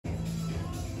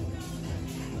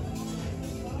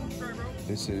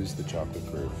This is the Chocolate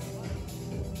Groove.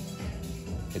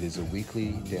 It is a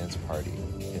weekly dance party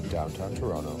in downtown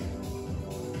Toronto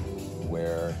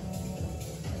where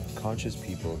conscious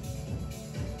people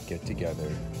get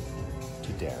together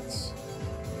to dance,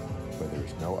 where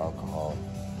there's no alcohol,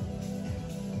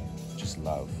 just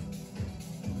love,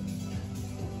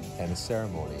 and a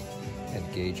ceremony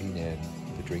engaging in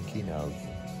the drinking of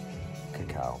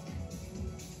cacao,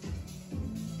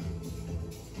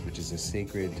 which is a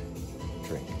sacred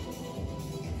drink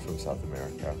from South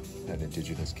America and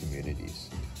indigenous communities.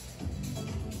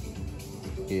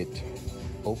 It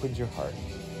opens your heart.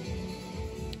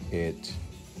 It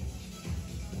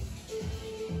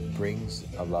brings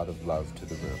a lot of love to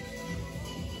the room,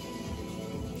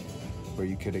 where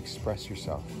you could express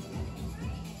yourself,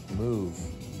 move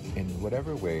in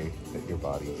whatever way that your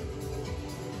body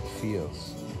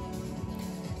feels.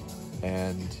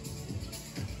 And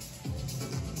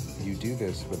you do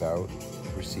this without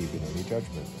receiving any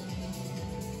judgment.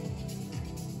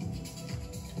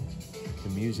 The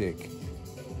music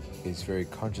is very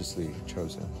consciously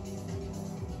chosen.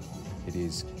 It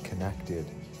is connected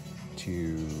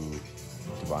to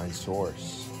divine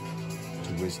source,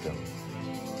 to wisdom.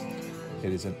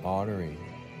 It is an honoring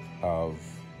of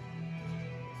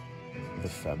the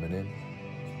feminine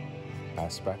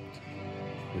aspect,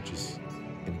 which is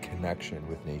in connection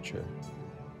with nature.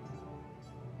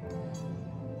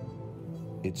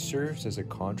 It serves as a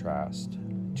contrast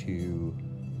to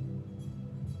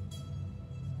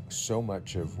so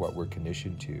much of what we're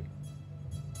conditioned to.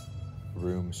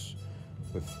 Rooms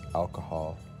with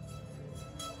alcohol,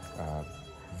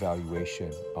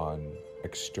 valuation on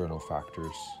external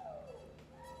factors,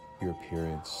 your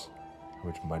appearance, how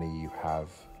much money you have,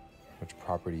 how much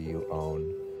property you own,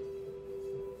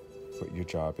 what your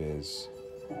job is.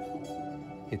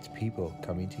 It's people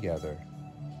coming together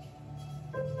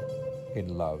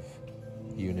in love,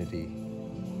 unity,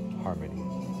 harmony,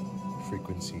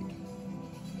 frequency,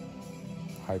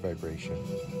 high vibration,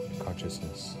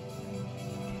 consciousness.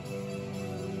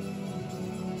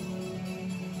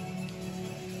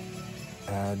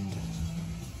 And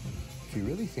if you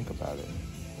really think about it,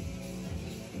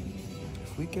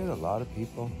 if we get a lot of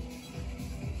people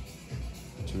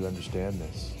to understand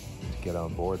this, to get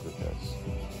on board with this,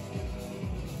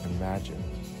 imagine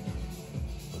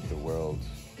what the world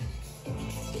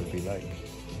would be like.